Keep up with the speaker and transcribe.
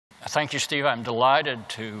Thank you, Steve. I'm delighted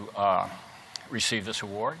to receive this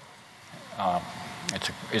award.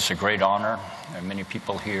 It's a great honor. There are many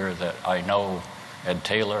people here that I know, Ed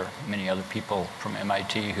Taylor, many other people from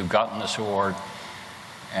MIT who've gotten this award,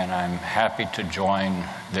 and I'm happy to join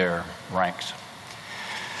their ranks.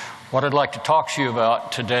 What I'd like to talk to you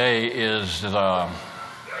about today is the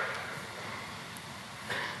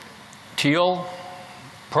TEAL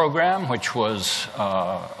program, which was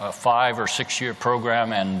a 5 or 6 year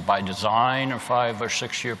program, and by design a 5 or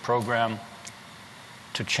 6 year program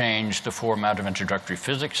to change the format of introductory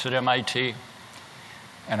physics at MIT.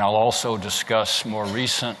 And I'll also discuss more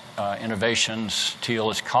recent innovations. TEAL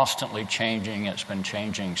is constantly changing. It's been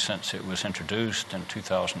changing since it was introduced in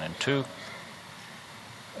 2002.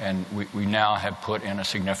 And we now have put in a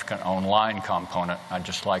significant online component. I'd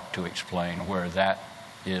just like to explain where that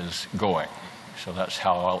is going. So that's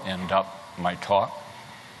how I'll end up my talk.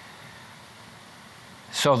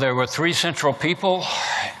 So there were 3 central people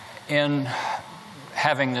in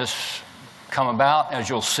having this come about. As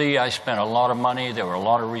you'll see, I spent a lot of money. There were a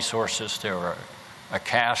lot of resources. There were a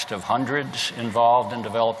cast of hundreds involved in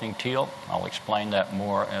developing TEAL. I'll explain that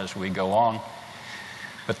more as we go on.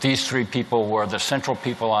 But these 3 people were the central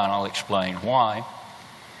people, and I'll explain why.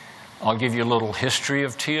 I'll give you a little history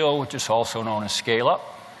of TEAL, which is also known as scale-up.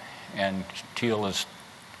 And TEAL is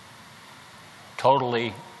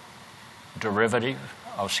totally derivative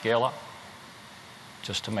of scale-up,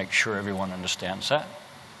 just to make sure everyone understands that.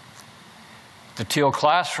 The TEAL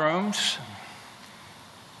classrooms,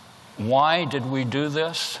 why did we do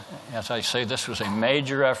this? As I say, this was a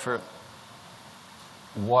major effort.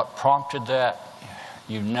 What prompted that?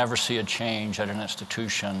 You never see a change at an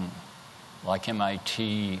institution like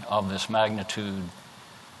MIT of this magnitude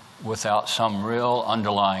without some real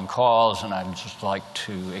underlying cause, and I'd just like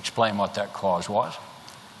to explain what that cause was.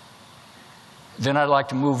 Then I'd like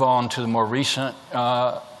to move on to the more recent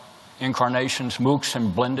incarnations, MOOCs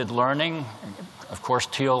and blended learning. Of course,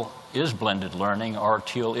 TEAL is blended learning, or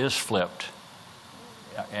TEAL is flipped,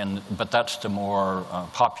 but that's the more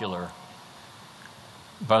popular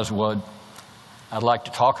buzzword. I'd like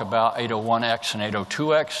to talk about 801X and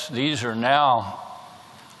 802X. These are now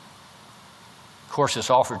courses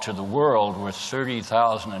offered to the world with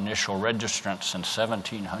 30,000 initial registrants and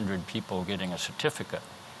 1,700 people getting a certificate.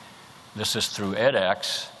 This is through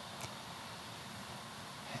edX.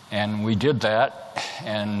 And we did that,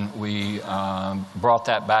 and we brought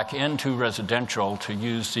that back into residential to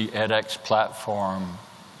use the edX platform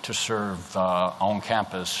to serve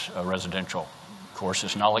on-campus residential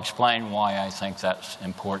courses. And I'll explain why I think that's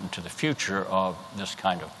important to the future of this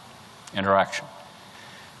kind of interaction.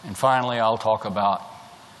 And finally, I'll talk about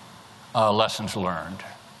lessons learned.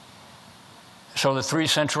 So the 3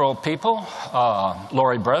 central people,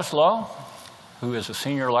 Laurie Breslow, who is a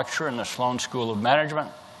senior lecturer in the Sloan School of Management,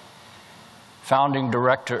 founding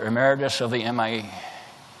director emeritus of the MI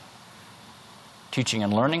Teaching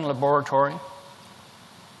and Learning Laboratory.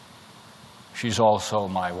 She's also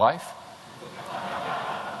my wife.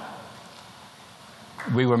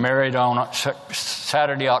 We were married on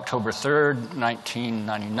Saturday, October 3rd,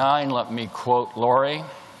 1999. Let me quote Laurie.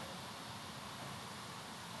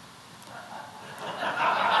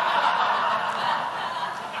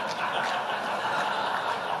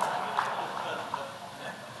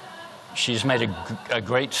 She's made a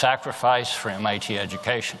great sacrifice for MIT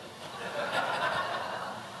education.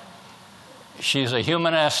 She's a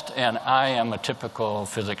humanist, and I am a typical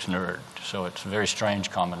physics nerd. So it's a very strange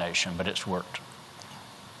combination, but it's worked.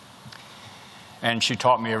 And she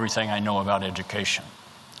taught me everything I know about education.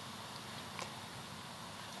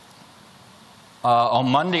 On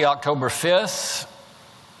Monday, October 5th,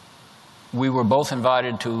 we were both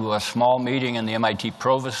invited to a small meeting in the MIT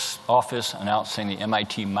Provost office announcing the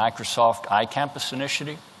MIT Microsoft iCampus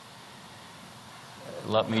initiative.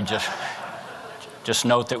 Let me just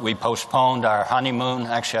note that we postponed our honeymoon.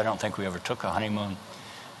 Actually, I don't think we ever took a honeymoon,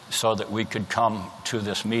 so that we could come to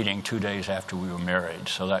this meeting 2 days after we were married.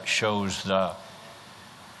 So that shows the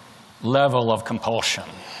level of compulsion.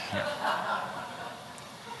 Yeah.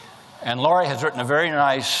 And Laurie has written a very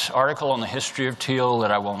nice article on the history of TEAL that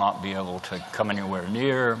I will not be able to come anywhere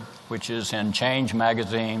near, which is in Change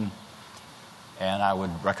magazine, and I would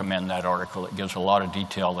recommend that article. It gives a lot of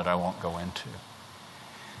detail that I won't go into.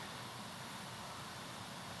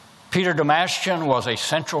 Peter Damashtian was a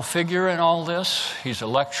central figure in all this. He's a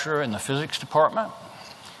lecturer in the physics department.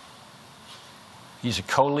 He's a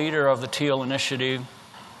co-leader of the TEAL initiative.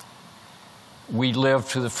 We lived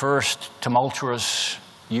through the first tumultuous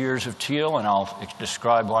years of TEAL, and I'll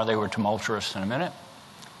describe why they were tumultuous in a minute.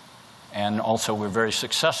 And also, we're very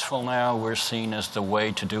successful now. We're seen as the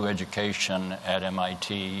way to do education at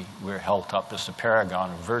MIT. We're held up as the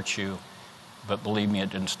paragon of virtue. But believe me, it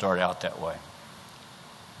didn't start out that way.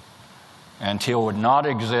 And TEAL would not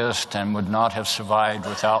exist and would not have survived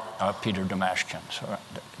without Peter Damashkin. So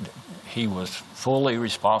he was fully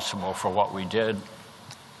responsible for what we did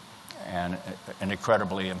and an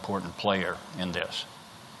incredibly important player in this.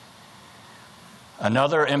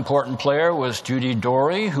 Another important player was Judy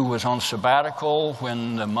Dorey, who was on sabbatical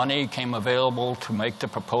when the money came available to make the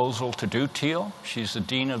proposal to do TEAL. She's the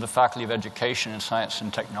Dean of the Faculty of Education in Science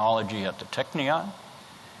and Technology at the Technion.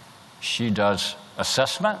 She does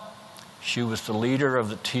assessment. She was the leader of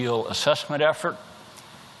the TEAL assessment effort.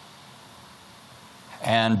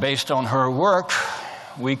 And based on her work,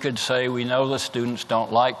 we could say we know the students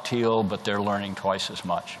don't like TEAL, but they're learning twice as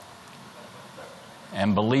much.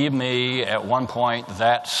 And believe me, at one point,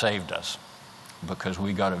 that saved us, because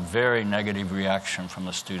we got a very negative reaction from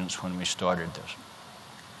the students when we started this.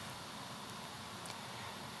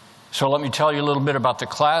 So let me tell you a little bit about the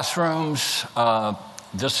classrooms.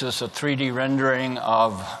 This is a 3D rendering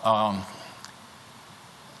of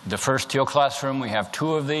the first TEAL classroom. We have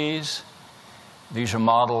 2 of these. These are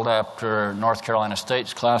modeled after North Carolina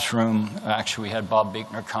State's classroom. Actually, we had Bob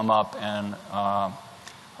Beekner come up, and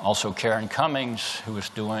also Karen Cummings, who was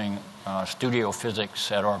doing studio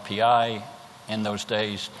physics at RPI in those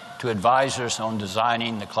days, to advise us on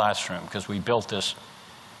designing the classroom, because we built this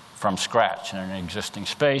from scratch in an existing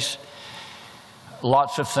space.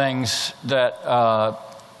 Lots of things that,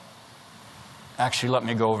 actually, let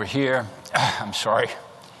me go over here. I'm sorry.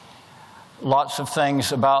 Lots of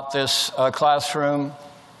things about this classroom.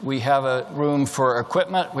 We have a room for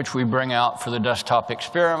equipment, which we bring out for the desktop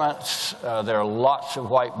experiments. There are lots of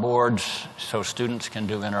whiteboards, so students can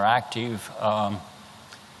do interactive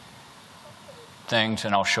things,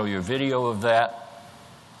 and I'll show you a video of that.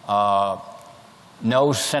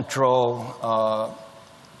 No central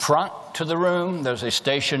front to the room. There's a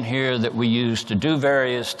station here that we use to do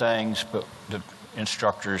various things, but the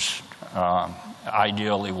instructors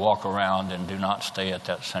ideally walk around and do not stay at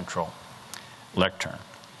that central lectern.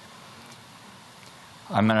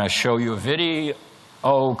 I'm going to show you a video,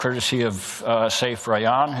 courtesy of Saif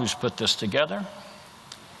Rayyan, who's put this together.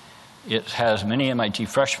 It has many MIT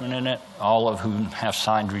freshmen in it, all of whom have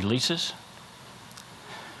signed releases.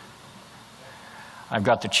 I've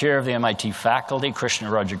got the chair of the MIT faculty, Krishna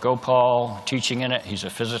Rajagopal, teaching in it. He's a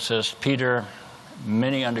physicist. Peter,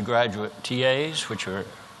 many undergraduate TAs, which are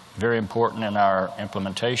very important in our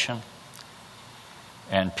implementation,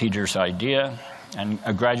 and Peter's idea, and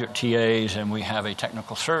graduate TAs, and we have a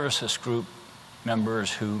technical services group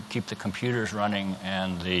members who keep the computers running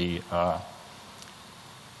and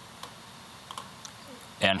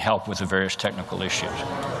and help with the various technical issues.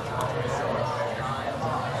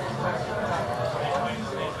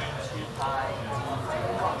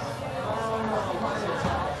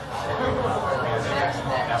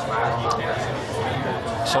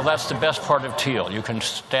 So that's the best part of TEAL. You can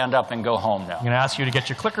stand up and go home now. I'm going to ask you to get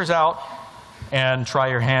your clickers out and try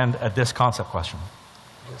your hand at this concept question.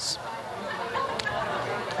 Yes.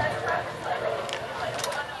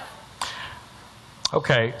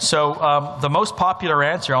 Okay, so the most popular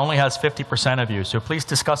answer only has 50% of you, so please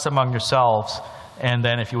discuss among yourselves, and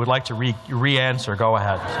then if you would like to re-answer, go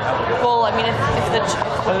ahead. Well, I mean, if the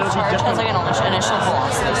charge has like an initial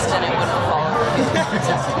velocity, then it wouldn't follow.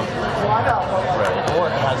 Or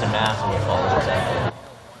it has a mass and it follows.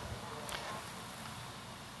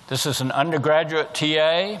 This is an undergraduate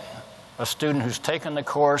TA, a student who's taken the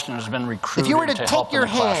course and has been recruited to help in the classroom.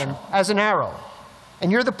 If you were to take your hand as an arrow,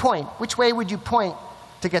 and you're the point, which way would you point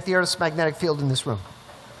to get the Earth's magnetic field in this room?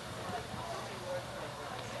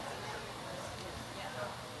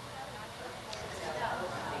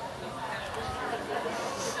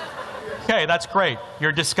 Okay, that's great.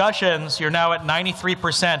 Your discussions, you're now at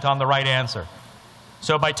 93% on the right answer.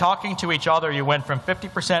 So by talking to each other, you went from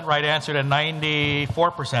 50% right answer to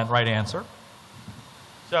 94% right answer.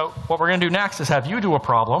 So what we're going to do next is have you do a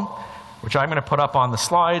problem, which I'm going to put up on the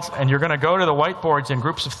slides, and you're going to go to the whiteboards in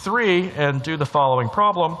groups of 3 and do the following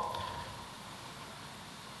problem.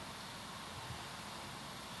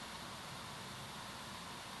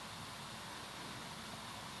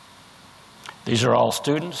 These are all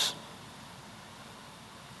students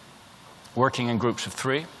working in groups of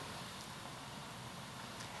 3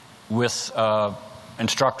 with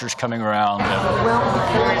instructors coming around.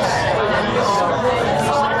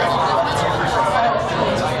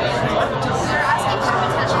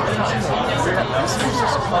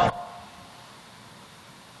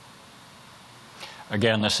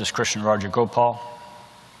 Again, this is Krishna Rajagopal.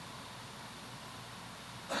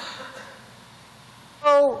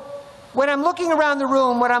 when I'm looking around the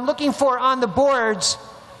room, what I'm looking for on the boards,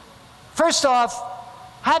 first off,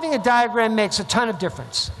 having a diagram makes a ton of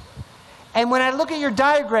difference. And when I look at your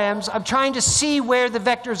diagrams, I'm trying to see where the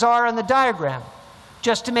vectors are on the diagram,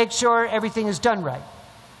 just to make sure everything is done right.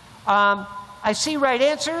 I see right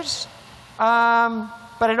answers, but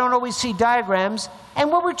I don't always see diagrams.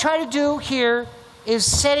 And what we're trying to do here is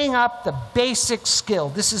setting up the basic skill.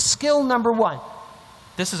 This is skill number 1.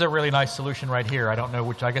 This is a really nice solution right here. I don't know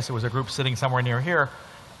which, I guess it was a group sitting somewhere near here.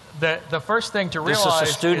 The first thing to realize this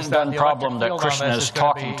is a student-done problem that Krishna is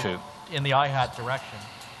talking to. In the I-hat direction.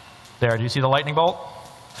 There, do you see the lightning bolt?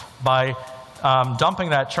 By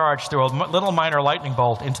dumping that charge through a little minor lightning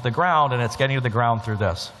bolt into the ground, and it's getting to the ground through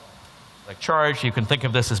this. Like charge, you can think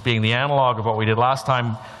of this as being the analog of what we did last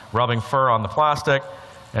time, rubbing fur on the plastic.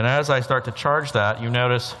 And as I start to charge that, you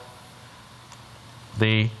notice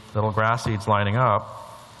the little grass seeds lining up.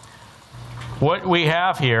 What we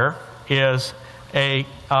have here is a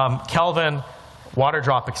Kelvin water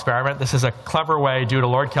drop experiment. This is a clever way, due to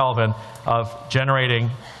Lord Kelvin, of generating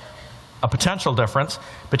a potential difference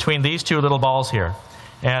between these two little balls here.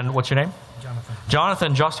 And what's your name? Jonathan.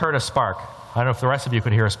 Jonathan just heard a spark. I don't know if the rest of you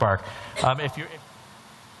could hear a spark.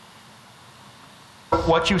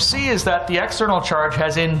 What you see is that the external charge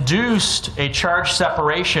has induced a charge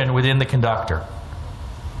separation within the conductor.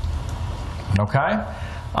 Okay?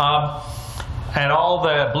 And all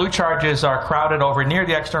the blue charges are crowded over near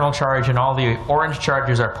the external charge, and all the orange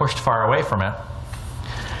charges are pushed far away from it.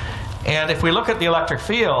 And if we look at the electric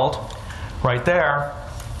field right there,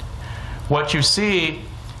 what you see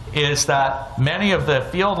is that many of the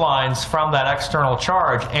field lines from that external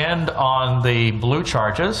charge end on the blue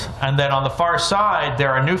charges, and then on the far side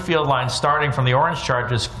there are new field lines starting from the orange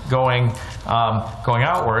charges going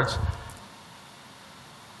outwards.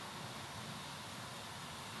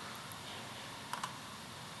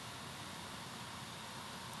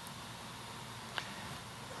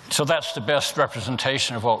 So that's the best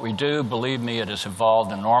representation of what we do. Believe me, it has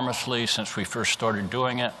evolved enormously since we first started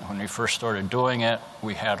doing it. When we first started doing it,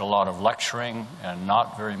 we had a lot of lecturing and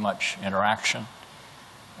not very much interaction.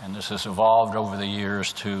 And this has evolved over the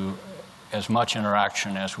years to as much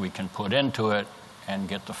interaction as we can put into it and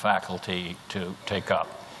get the faculty to take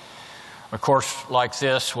up. A course like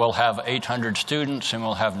this will have 800 students, and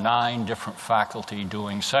we'll have 9 different faculty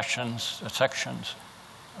doing sections.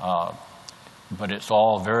 But it's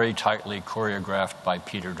all very tightly choreographed by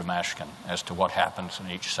Peter Damashkin as to what happens in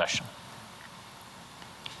each session.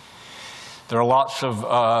 There are lots of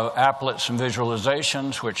applets and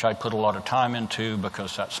visualizations, which I put a lot of time into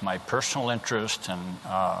because that's my personal interest, and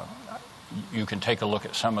you can take a look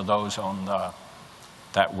at some of those on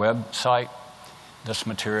that website. This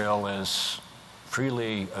material is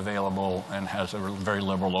freely available and has a very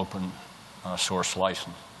liberal open source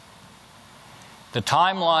license. The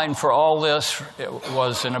timeline for all this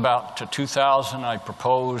was in about 2000. I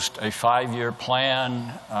proposed a 5-year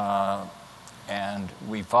plan, and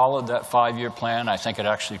we followed that 5-year plan. I think it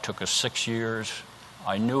actually took us 6 years.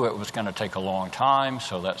 I knew it was going to take a long time,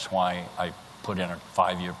 so that's why I put in a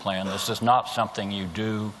 5-year plan. This is not something you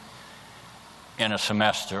do in a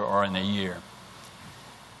semester or in a year.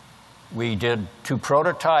 We did 2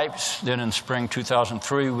 prototypes. Then in spring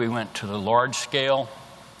 2003, we went to the large scale.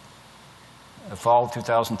 In fall of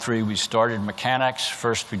 2003, we started mechanics.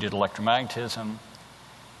 First, we did electromagnetism.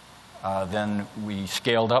 Then we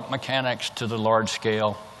scaled up mechanics to the large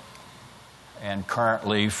scale. And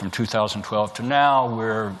currently, from 2012 to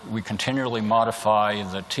now, we continually modify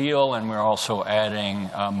the TEAL, and we're also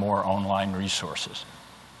adding more online resources.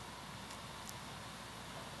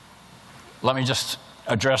 Let me just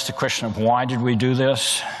address the question of why did we do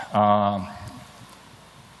this?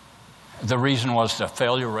 The reason was the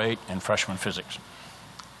failure rate in freshman physics.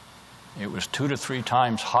 It was 2 to 3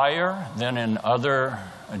 times higher than in other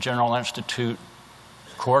General Institute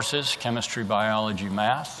courses, chemistry, biology,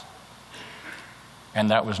 math.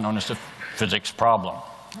 And that was known as the physics problem.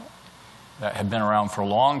 That had been around for a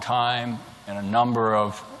long time, and a number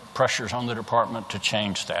of pressures on the department to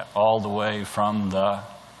change that, all the way from the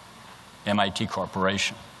MIT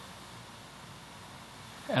Corporation.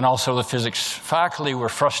 And also the physics faculty were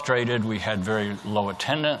frustrated. We had very low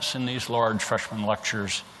attendance in these large freshman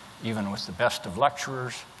lectures, even with the best of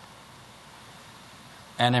lecturers.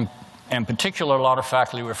 And in particular, a lot of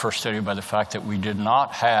faculty were frustrated by the fact that we did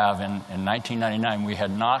not have, in 1999, we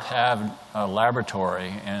had not had a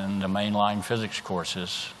laboratory in the mainline physics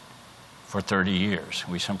courses for 30 years.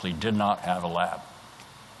 We simply did not have a lab.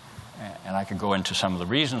 And I could go into some of the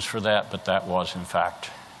reasons for that, but that was, in fact,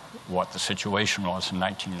 what the situation was in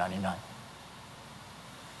 1999.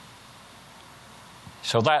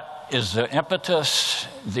 So that is the impetus.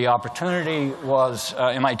 The opportunity was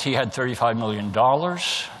MIT had $35 million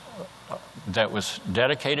that was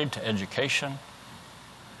dedicated to education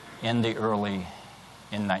in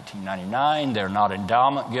 1999. They're not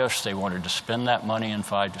endowment gifts. They wanted to spend that money in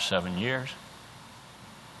 5 to 7 years.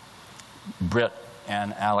 Britt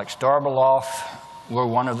and Alex Darbeloff were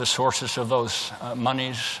one of the sources of those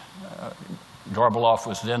monies. Darbeloff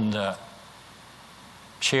was then the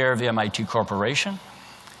chair of the MIT Corporation.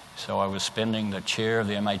 So I was spending the chair of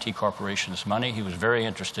the MIT Corporation's money. He was very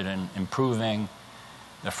interested in improving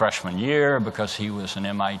the freshman year because he was an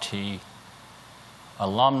MIT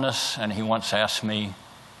alumnus, and he once asked me,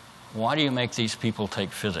 why do you make these people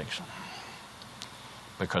take physics?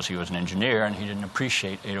 Because he was an engineer and he didn't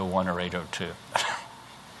appreciate 801 or 802.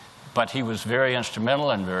 But he was very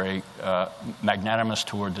instrumental and very magnanimous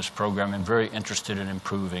toward this program and very interested in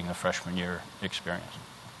improving the freshman year experience.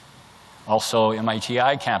 Also, MIT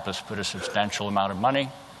iCampus put a substantial amount of money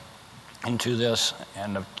into this,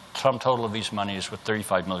 and the sum total of these monies was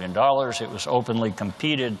 $35 million. It was openly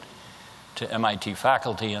competed to MIT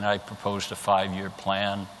faculty, and I proposed a 5-year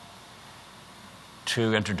plan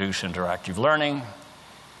to introduce interactive learning.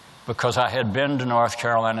 Because I had been to North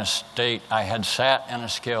Carolina State, I had sat in a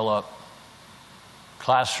scale-up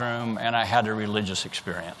classroom, and I had a religious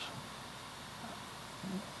experience.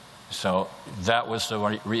 So that was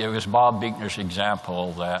it was Bob Buechner's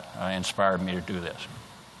example that inspired me to do this.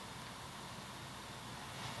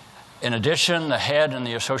 In addition, the head and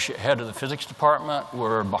the associate head of the physics department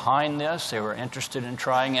were behind this. They were interested in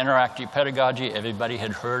trying interactive pedagogy. Everybody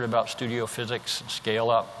had heard about studio physics and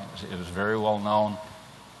scale-up. It was very well known.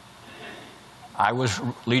 I was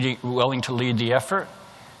willing to lead the effort.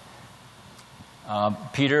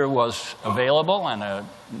 Peter was available and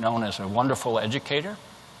known as a wonderful educator.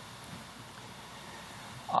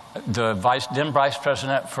 The then vice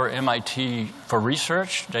president for MIT for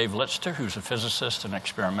research, Dave Litzter, who's a physicist and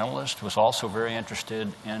experimentalist, was also very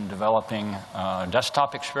interested in developing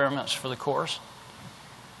desktop experiments for the course.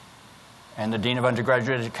 And the dean of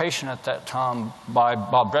undergraduate education at that time,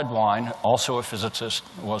 Bob Redwine, also a physicist,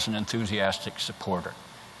 was an enthusiastic supporter.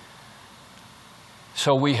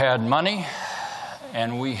 So we had money,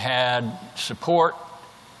 and we had support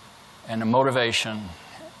and a motivation,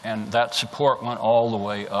 and that support went all the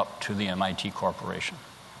way up to the MIT Corporation.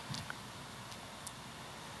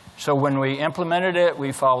 So when we implemented it,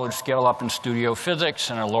 we followed scale-up and studio physics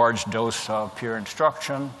and a large dose of peer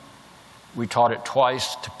instruction. We taught it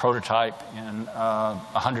twice to prototype in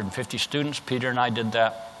 150 students. Peter and I did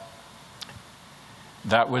that.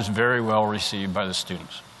 That was very well received by the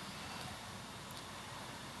students.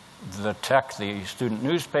 The student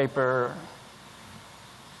newspaper,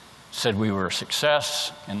 said we were a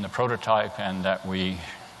success in the prototype and that we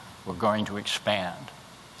were going to expand.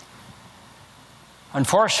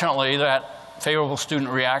 Unfortunately, that favorable student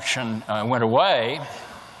reaction went away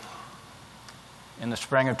in the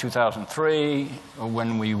spring of 2003,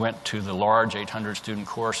 when we went to the large 800 student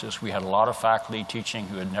courses. We had a lot of faculty teaching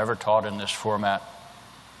who had never taught in this format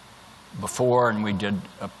before, and we did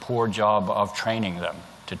a poor job of training them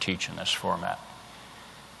to teach in this format.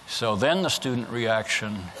 So then the student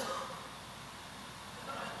reaction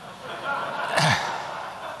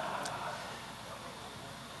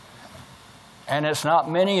and it's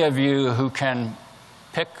not many of you who can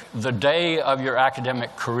pick the day of your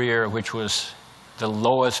academic career, which was the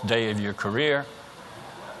lowest day of your career.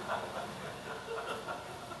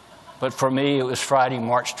 But for me, it was Friday,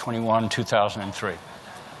 March 21, 2003.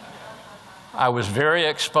 I was very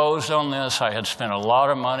exposed on this. I had spent a lot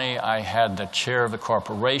of money. I had the chair of the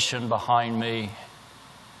corporation behind me,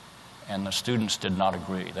 and the students did not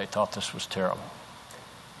agree. They thought this was terrible.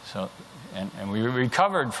 So, and we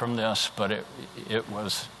recovered from this, but it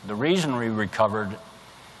was, the reason we recovered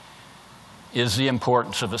is the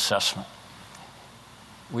importance of assessment.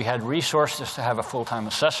 We had resources to have a full-time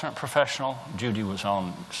assessment professional. Judy was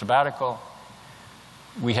on sabbatical.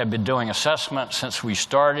 We had been doing assessment since we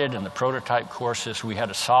started in the prototype courses. We had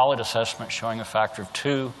a solid assessment showing a factor of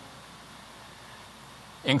 2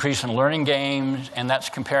 increase in learning gains, and that's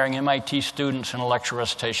comparing MIT students in a lecture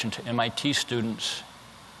recitation to MIT students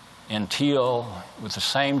in TEAL with the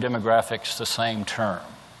same demographics, the same term.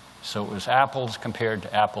 So it was apples compared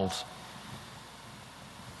to apples.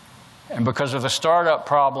 And because of the startup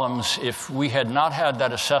problems, if we had not had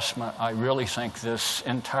that assessment, I really think this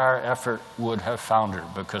entire effort would have foundered,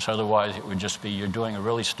 because otherwise it would just be, you're doing a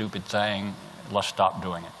really stupid thing, let's stop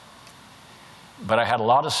doing it. But I had a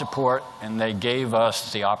lot of support, and they gave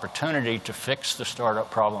us the opportunity to fix the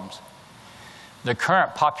startup problems. The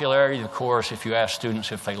current popularity of the course, if you ask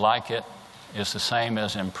students if they like it, is the same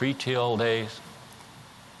as in pre-TEAL days,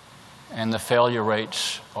 and the failure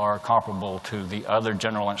rates are comparable to the other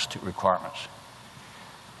General Institute requirements.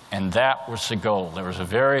 And that was the goal. There was a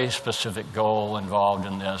very specific goal involved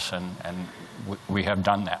in this, and we have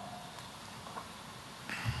done that.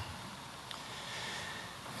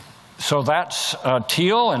 So that's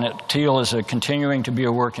TEAL, and TEAL is continuing to be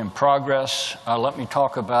a work in progress. Let me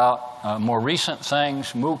talk about more recent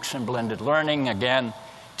things, MOOCs and blended learning. Again,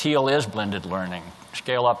 TEAL is blended learning.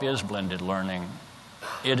 Scale Up is blended learning.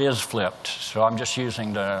 It is flipped. So I'm just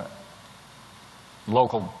using the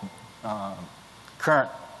local current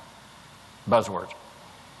buzzwords.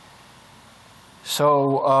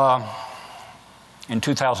 So in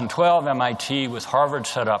 2012, MIT with Harvard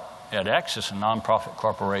set up edX. It's a nonprofit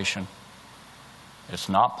corporation. It's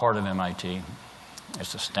not part of MIT.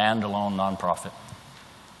 It's a standalone nonprofit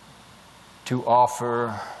to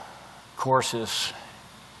offer courses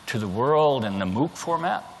to the world in the MOOC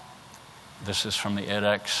format. This is from the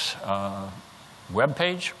edX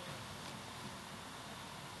webpage.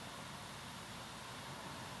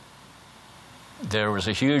 There was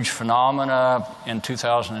a huge phenomena in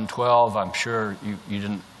 2012. I'm sure you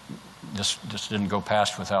didn't. This didn't go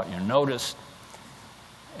past without your notice.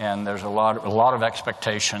 And there's a lot of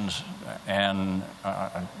expectations, and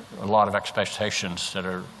a lot of expectations that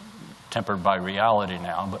are tempered by reality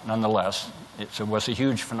now. But nonetheless, it was a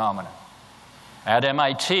huge phenomenon. At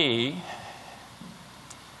MIT,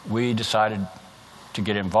 we decided to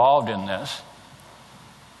get involved in this,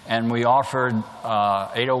 and we offered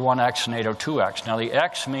 801X and 802X. Now, the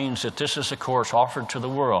X means that this is a course offered to the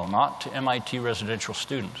world, not to MIT residential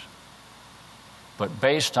students, but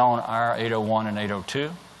based on our 801 and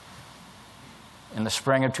 802 in the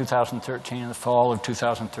spring of 2013 and the fall of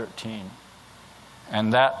 2013.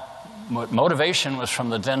 And that motivation was from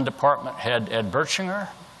the then department head, Ed Bertschinger,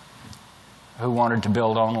 who wanted to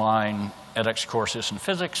build online edX courses in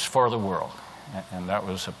physics for the world. And that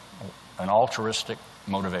was an altruistic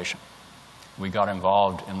motivation. We got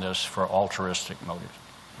involved in this for altruistic motives.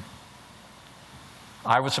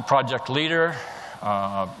 I was the project leader.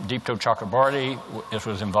 Deepto Chakrabarty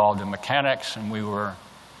was involved in mechanics, and we were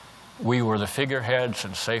the figureheads,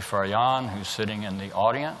 and Saif Aryan, who's sitting in the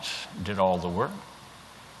audience, did all the work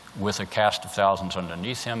with a cast of thousands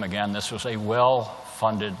underneath him. Again, this was a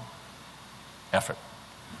well-funded effort.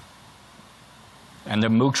 And the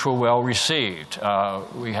MOOCs were well received.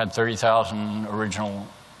 We had 30,000 original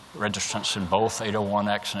registrants in both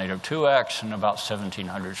 801X and 802X, and about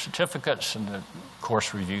 1,700 certificates, and the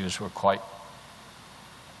course reviews were quite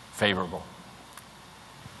favorable.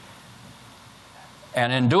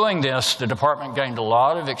 And in doing this, the department gained a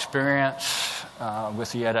lot of experience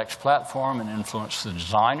with the edX platform and influenced the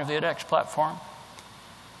design of the edX platform.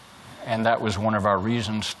 And that was one of our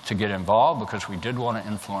reasons to get involved, because we did want to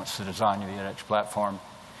influence the design of the edX platform.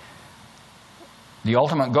 The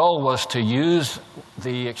ultimate goal was to use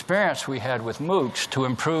the experience we had with MOOCs to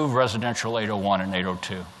improve residential 801 and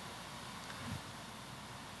 802.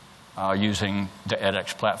 Using the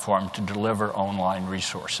edX platform to deliver online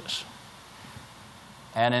resources.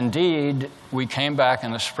 And indeed, we came back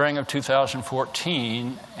in the spring of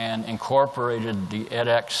 2014 and incorporated the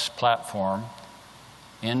edX platform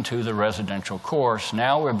into the residential course.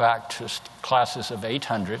 Now we're back to classes of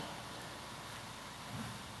 800.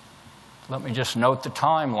 Let me just note the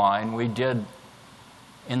timeline. We did,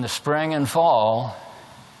 in the spring and fall,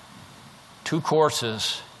 2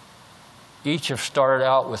 courses. Each have started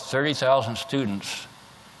out with 30,000 students,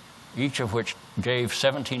 each of which gave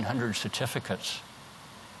 1,700 certificates.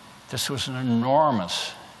 This was an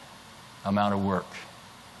enormous amount of work,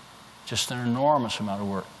 just an enormous amount of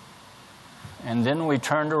work. And then we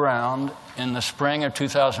turned around in the spring of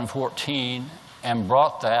 2014 and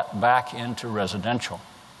brought that back into residential.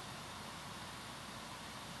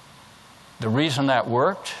 The reason that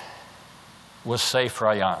worked was Saif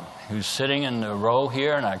Aryan, who's sitting in the row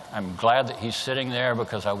here, and I'm glad that he's sitting there,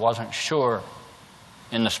 because I wasn't sure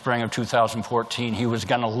in the spring of 2014 he was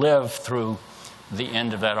going to live through the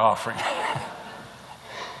end of that offering.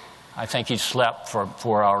 I think he slept for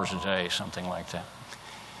 4 hours a day, something like that.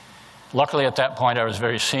 Luckily, at that point, I was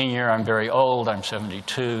very senior. I'm very old. I'm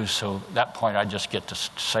 72. So at that point, I just get to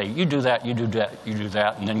say, you do that, you do that, you do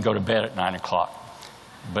that, and then go to bed at 9 o'clock.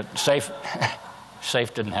 But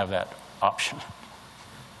Saif didn't have that option.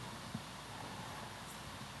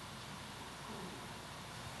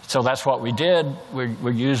 So that's what we did.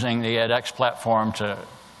 We're using the edX platform to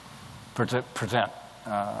present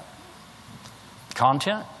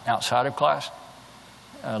content outside of class.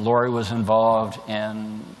 Lori was involved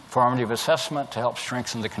in Formative assessment to help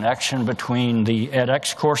strengthen the connection between the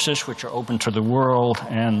edX courses, which are open to the world,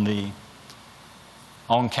 and the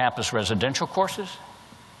on-campus residential courses.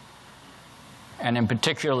 And in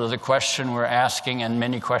particular, the question we're asking, and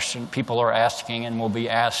many questions people are asking and will be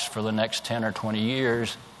asked for the next 10 or 20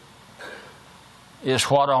 years, is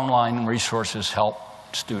what online resources help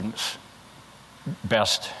students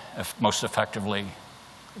best, most effectively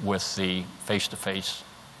with the face-to-face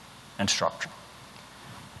instruction.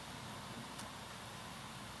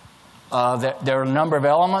 There are a number of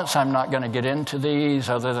elements. I'm not going to get into these,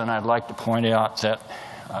 other than I'd like to point out that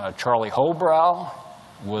Charlie Holbrow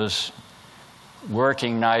was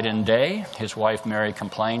working night and day. His wife Mary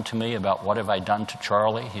complained to me about what have I done to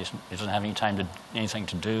Charlie. He doesn't have anything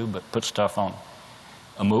to do but put stuff on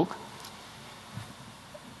a MOOC.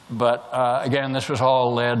 But again, this was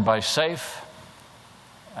all led by SAFE.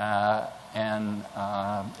 And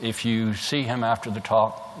if you see him after the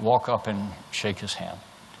talk, walk up and shake his hand,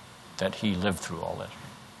 that he lived through all this.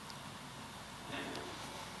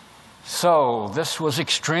 So this was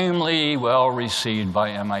extremely well received by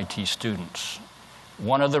MIT students.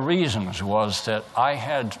 One of the reasons was that I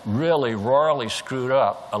had really royally screwed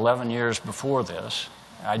up 11 years before this.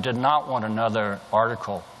 I did not want another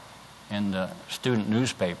article in the student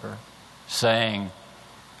newspaper saying,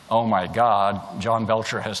 "Oh my God, John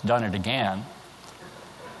Belcher has done it again."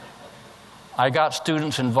 I got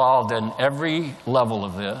students involved in every level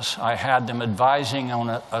of this. I had them advising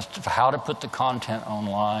on as to how to put the content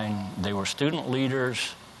online. They were student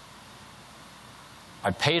leaders.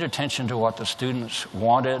 I paid attention to what the students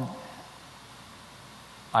wanted.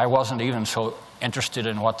 I wasn't even so interested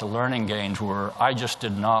in what the learning gains were. I just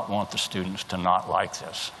did not want the students to not like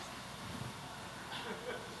this.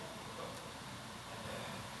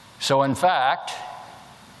 So in fact,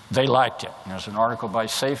 they liked it. There's an article by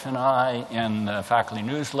Safe and I in the faculty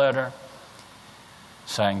newsletter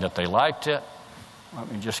saying that they liked it.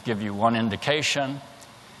 Let me just give you one indication.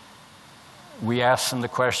 We asked them the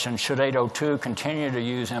question, should 802 continue to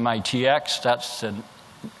use MITx? That's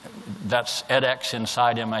edX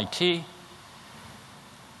inside MIT.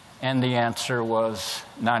 And the answer was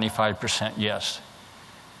 95% yes.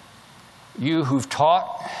 You who've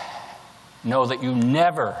taught know that you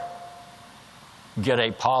never get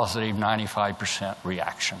a positive 95%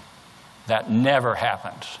 reaction. That never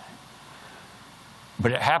happens.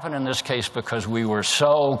 But it happened in this case because we were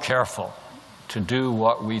so careful to do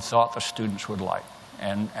what we thought the students would like,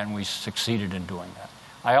 and we succeeded in doing that.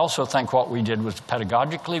 I also think what we did was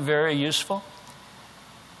pedagogically very useful,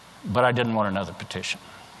 but I didn't want another petition.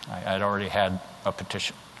 I'd already had a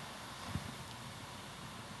petition.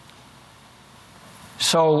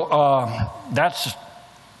 So that's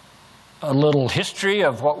a little history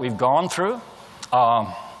of what we've gone through.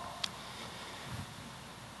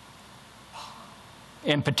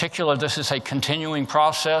 In particular, this is a continuing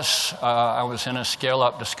process. I was in a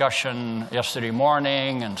scale-up discussion yesterday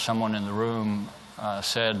morning, and someone in the room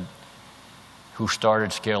said, who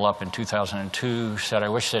started Scale Up in 2002, said, I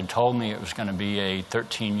wish they'd told me it was going to be a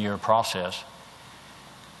 13-year process.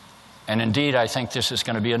 And indeed, I think this is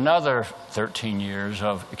going to be another 13 years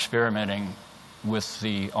of experimenting with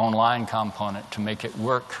the online component to make it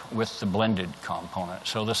work with the blended component.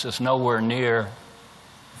 So this is nowhere near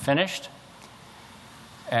finished.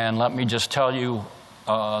 And let me just tell you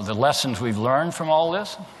the lessons we've learned from all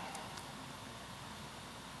this.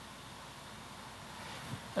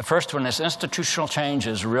 The first one is institutional change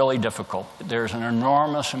is really difficult. There's an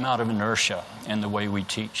enormous amount of inertia in the way we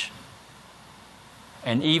teach.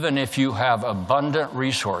 And even if you have abundant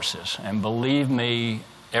resources, and believe me,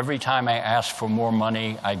 every time I asked for more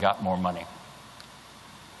money, I got more money.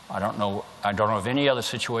 I don't know of any other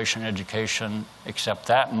situation in education except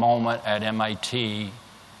that moment at MIT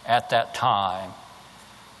at that time,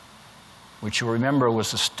 which you remember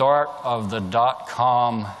was the start of the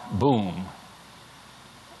dot-com boom,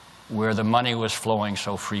 where the money was flowing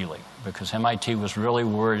so freely, because MIT was really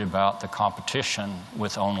worried about the competition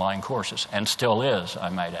with online courses, and still is, I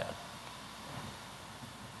might add.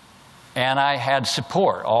 And I had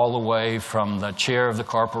support all the way from the chair of the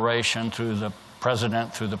corporation through the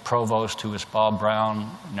president, through the provost, who is Bob Brown,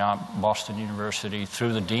 now at Boston University,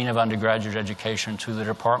 through the dean of undergraduate education, to the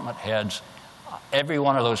department heads. Every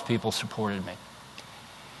one of those people supported me.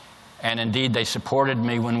 And indeed, they supported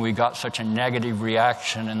me when we got such a negative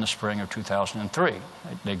reaction in the spring of 2003.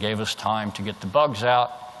 They gave us time to get the bugs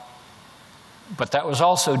out. But that was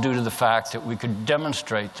also due to the fact that we could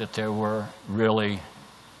demonstrate that there were really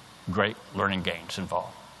great learning gains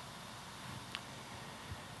involved.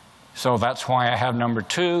 So that's why I have number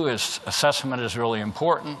 2, is assessment is really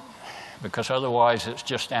important. because otherwise it's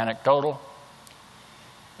just anecdotal.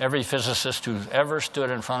 Every physicist who's ever stood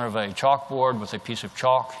in front of a chalkboard with a piece of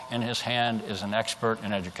chalk in his hand is an expert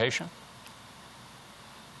in education.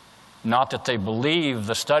 Not that they believe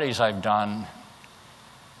the studies I've done,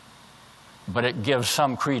 but it gives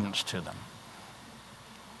some credence to them.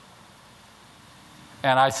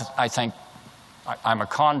 And I think I'm a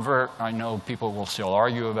convert. I know people will still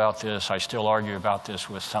argue about this. I still argue about this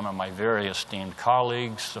with some of my very esteemed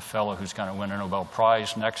colleagues. The fellow who's going to win a Nobel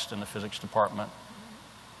Prize next in the physics department.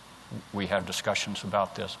 We have discussions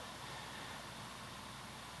about this.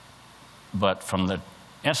 But from the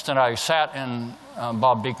instant I sat in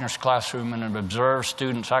Bob Buechner's classroom and observed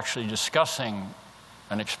students actually discussing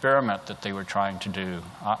an experiment that they were trying to do,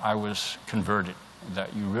 I was converted.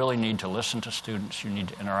 That you really need to listen to students, you need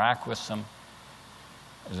to interact with them.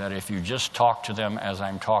 That if you just talk to them as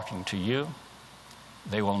I'm talking to you,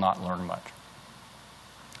 they will not learn much.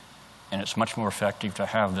 And it's much more effective to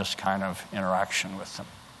have this kind of interaction with them.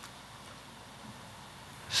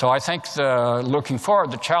 So I think looking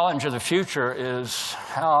forward, the challenge of the future is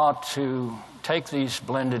how to take these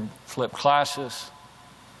blended flipped classes,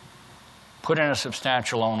 put in a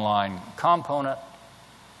substantial online component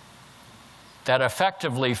that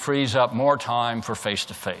effectively frees up more time for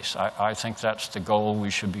face-to-face. I think that's the goal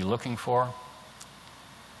we should be looking for.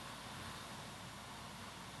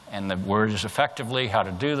 And the word is effectively. How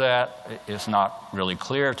to do that is not really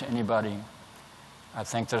clear to anybody. I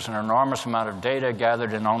think there's an enormous amount of data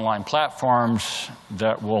gathered in online platforms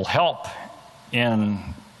that will help in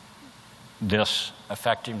this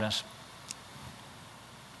effectiveness.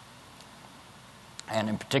 And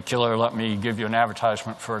in particular, let me give you an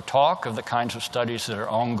advertisement for a talk of the kinds of studies that are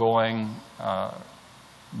ongoing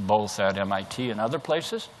both at MIT and other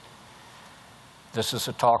places. This is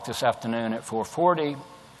a talk this afternoon at 4:40,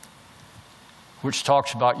 which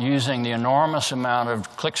talks about using the enormous amount of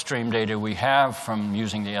clickstream data we have from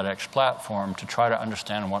using the edX platform to try to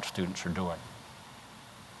understand what students are doing.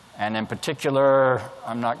 And in particular,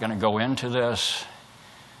 I'm not going to go into this,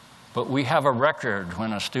 but we have a record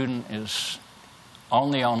when a student is on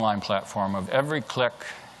the online platform of every click,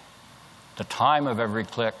 the time of every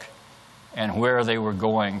click, and where they were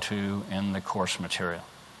going to in the course material.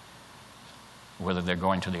 Whether they're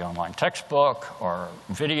going to the online textbook, or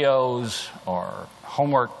videos, or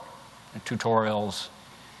homework tutorials,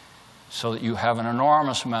 so that you have an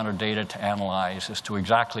enormous amount of data to analyze as to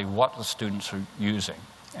exactly what the students are using,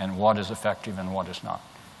 and what is effective and what is not.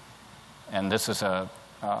 And this is a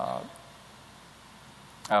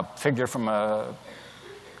figure from a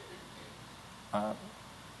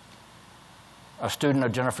student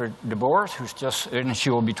of Jennifer DeBoer's, and she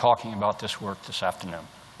will be talking about this work this afternoon.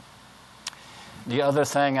 The other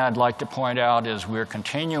thing I'd like to point out is we're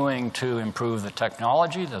continuing to improve the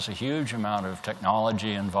technology. There's a huge amount of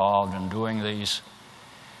technology involved in doing these.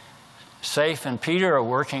 Safe and Peter are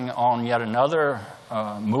working on yet another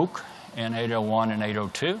MOOC in 801 and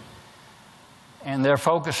 802. And they're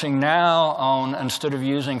focusing now on, instead of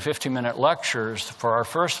using 50-minute lectures, for our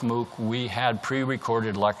first MOOC, we had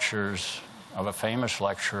pre-recorded lectures of a famous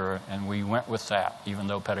lecturer, and we went with that. Even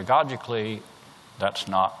though pedagogically, that's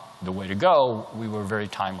not the way to go, we were very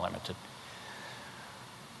time limited.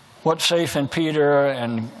 What Safe and Peter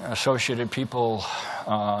and associated people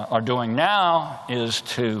are doing now is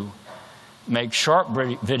to make short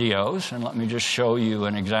videos, and let me just show you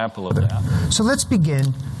an example of that. So let's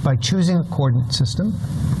begin by choosing a coordinate system,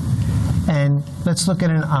 and let's look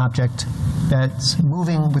at an object that's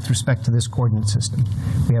moving with respect to this coordinate system.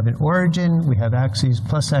 We have an origin, we have axes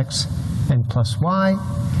plus x and plus y,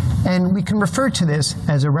 and we can refer to this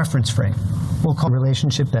as a reference frame. We'll call the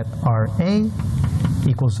relationship that RA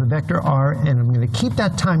equals the vector r, and I'm going to keep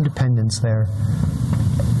that time dependence there,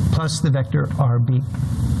 plus the vector RB.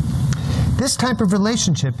 This type of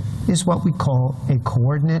relationship is what we call a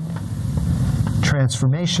coordinate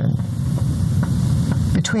transformation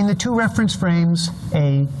between the two reference frames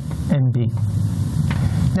A and B.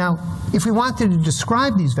 Now, if we wanted to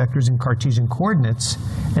describe these vectors in Cartesian coordinates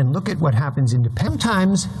and look at what happens independently,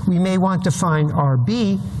 sometimes we may want to find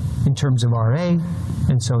RB in terms of RA,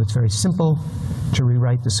 and so it's very simple to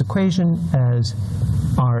rewrite this equation as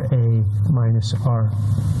RA minus R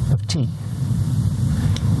of t.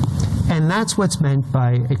 And that's what's meant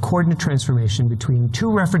by a coordinate transformation between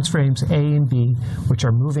two reference frames, A and B, which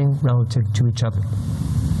are moving relative to each other.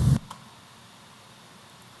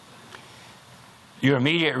 Your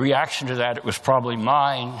immediate reaction to that, it was probably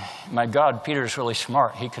mine. My God, Peter's really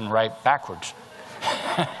smart. He can write backwards.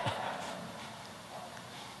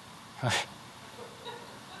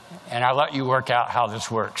 And I'll let you work out how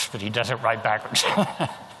this works, but he doesn't write backwards.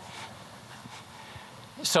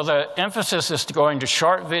 So the emphasis is going to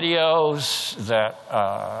short videos that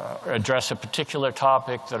address a particular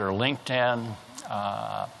topic, that are linked in,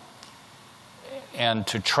 and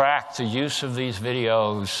to track the use of these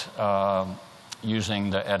videos using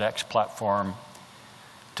the edX platform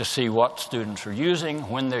to see what students are using,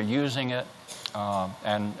 when they're using it,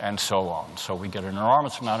 and so on. So we get an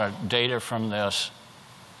enormous amount of data from this,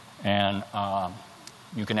 and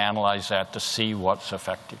you can analyze that to see what's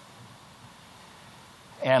effective.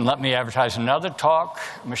 And let me advertise another talk.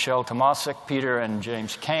 Michelle Tomasic, Peter, and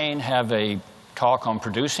James Kane have a talk on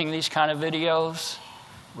producing these kind of videos,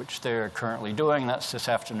 which they're currently doing. That's this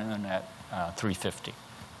afternoon at 3:50.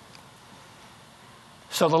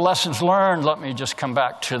 So the lessons learned, let me just come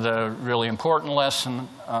back to the really important lesson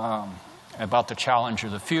about the challenge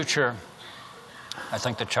of the future. I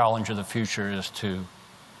think the challenge of the future is to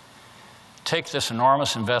take this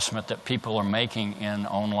enormous investment that people are making in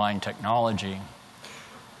online technology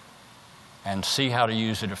and see how to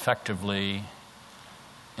use it effectively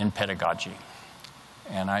in pedagogy.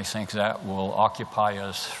 And I think that will occupy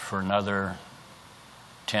us for another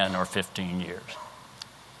 10 or 15 years.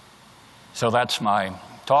 So that's my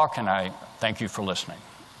talk, and I thank you for listening.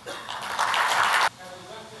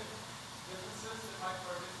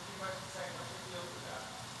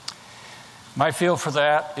 My feel for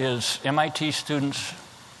that is MIT students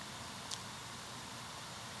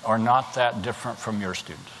are not that different from your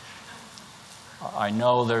students. I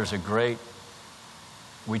know there's a great,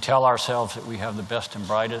 we tell ourselves that we have the best and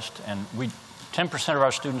brightest, and 10% of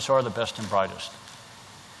our students are the best and brightest.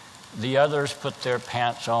 The others put their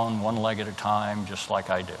pants on one leg at a time, just like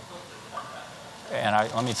I do. And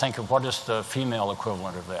let me think of what is the female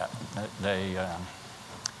equivalent of that.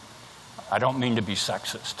 I don't mean to be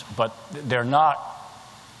sexist, but they're not,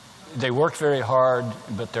 they work very hard,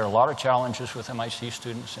 but there are a lot of challenges with MIT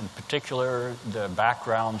students. In particular, the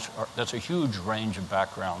backgrounds, that's a huge range of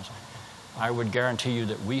backgrounds. I would guarantee you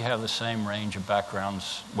that we have the same range of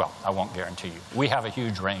backgrounds. Well, I won't guarantee you. We have a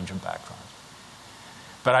huge range of backgrounds.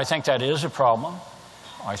 But I think that is a problem.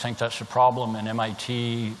 I think that's a problem in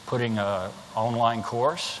MIT putting an online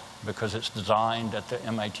course, because it's designed at the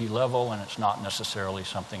MIT level, and it's not necessarily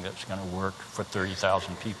something that's going to work for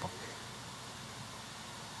 30,000 people.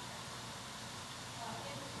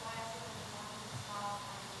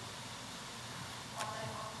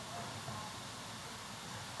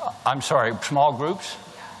 I'm sorry, small groups?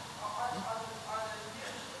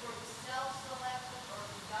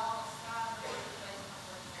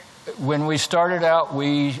 When we started out,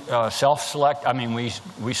 we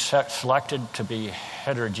we selected to be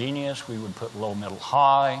heterogeneous. We would put low, middle,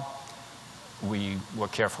 high. We were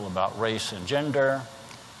careful about race and gender.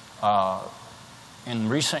 In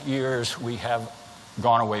recent years, we have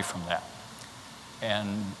gone away from that.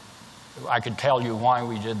 And I could tell you why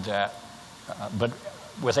we did that, but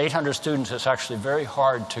with 800 students, it's actually very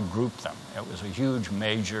hard to group them. It was a huge,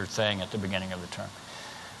 major thing at the beginning of the term.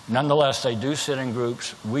 Nonetheless, they do sit in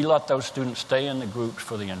groups. We let those students stay in the groups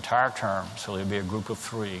for the entire term, so there'll be a group of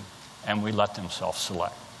 3, and we let them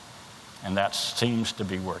self-select. And that seems to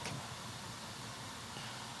be working.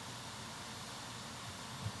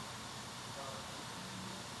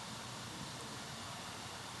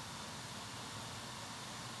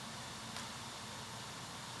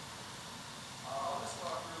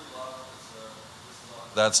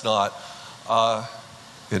 That's not.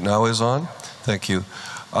 It now is on? Thank you.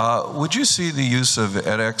 Would you see the use of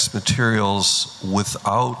edX materials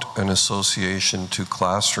without an association to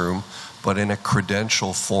classroom, but in a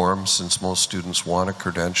credential form, since most students want a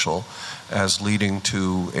credential, as leading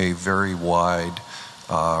to a very wide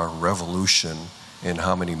revolution in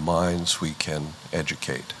how many minds we can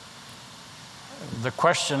educate? The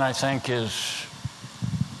question, I think, is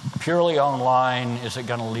purely online, is it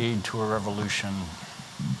going to lead to a revolution?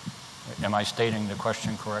 Am I stating the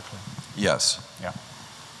question correctly? Yes. Yeah.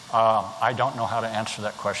 I don't know how to answer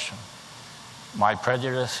that question. My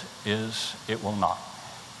prejudice is it will not.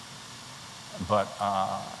 But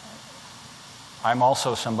I'm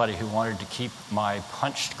also somebody who wanted to keep my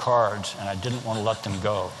punched cards, and I didn't want to let them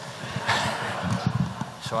go.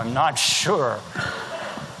 So I'm not sure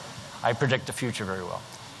I predict the future very well.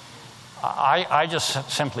 I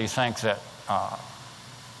just simply think that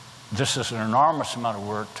this is an enormous amount of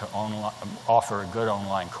work to offer a good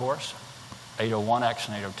online course. 801X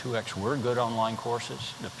and 802X were good online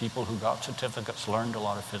courses. The people who got certificates learned a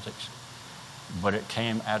lot of physics. But it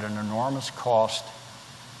came at an enormous cost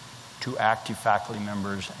to active faculty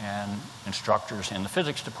members and instructors in the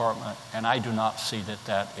physics department, and I do not see that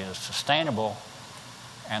that is sustainable.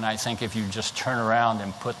 And I think if you just turn around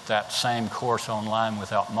and put that same course online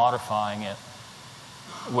without modifying it,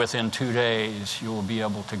 within 2 days, you will be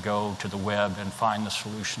able to go to the web and find the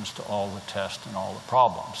solutions to all the tests and all the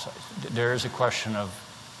problems. There is a question of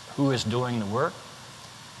who is doing the work.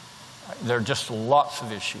 There are just lots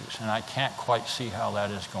of issues, and I can't quite see how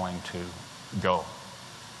that is going to go.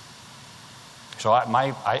 So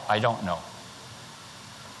I don't know.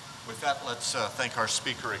 With that, let's thank our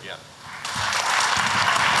speaker again.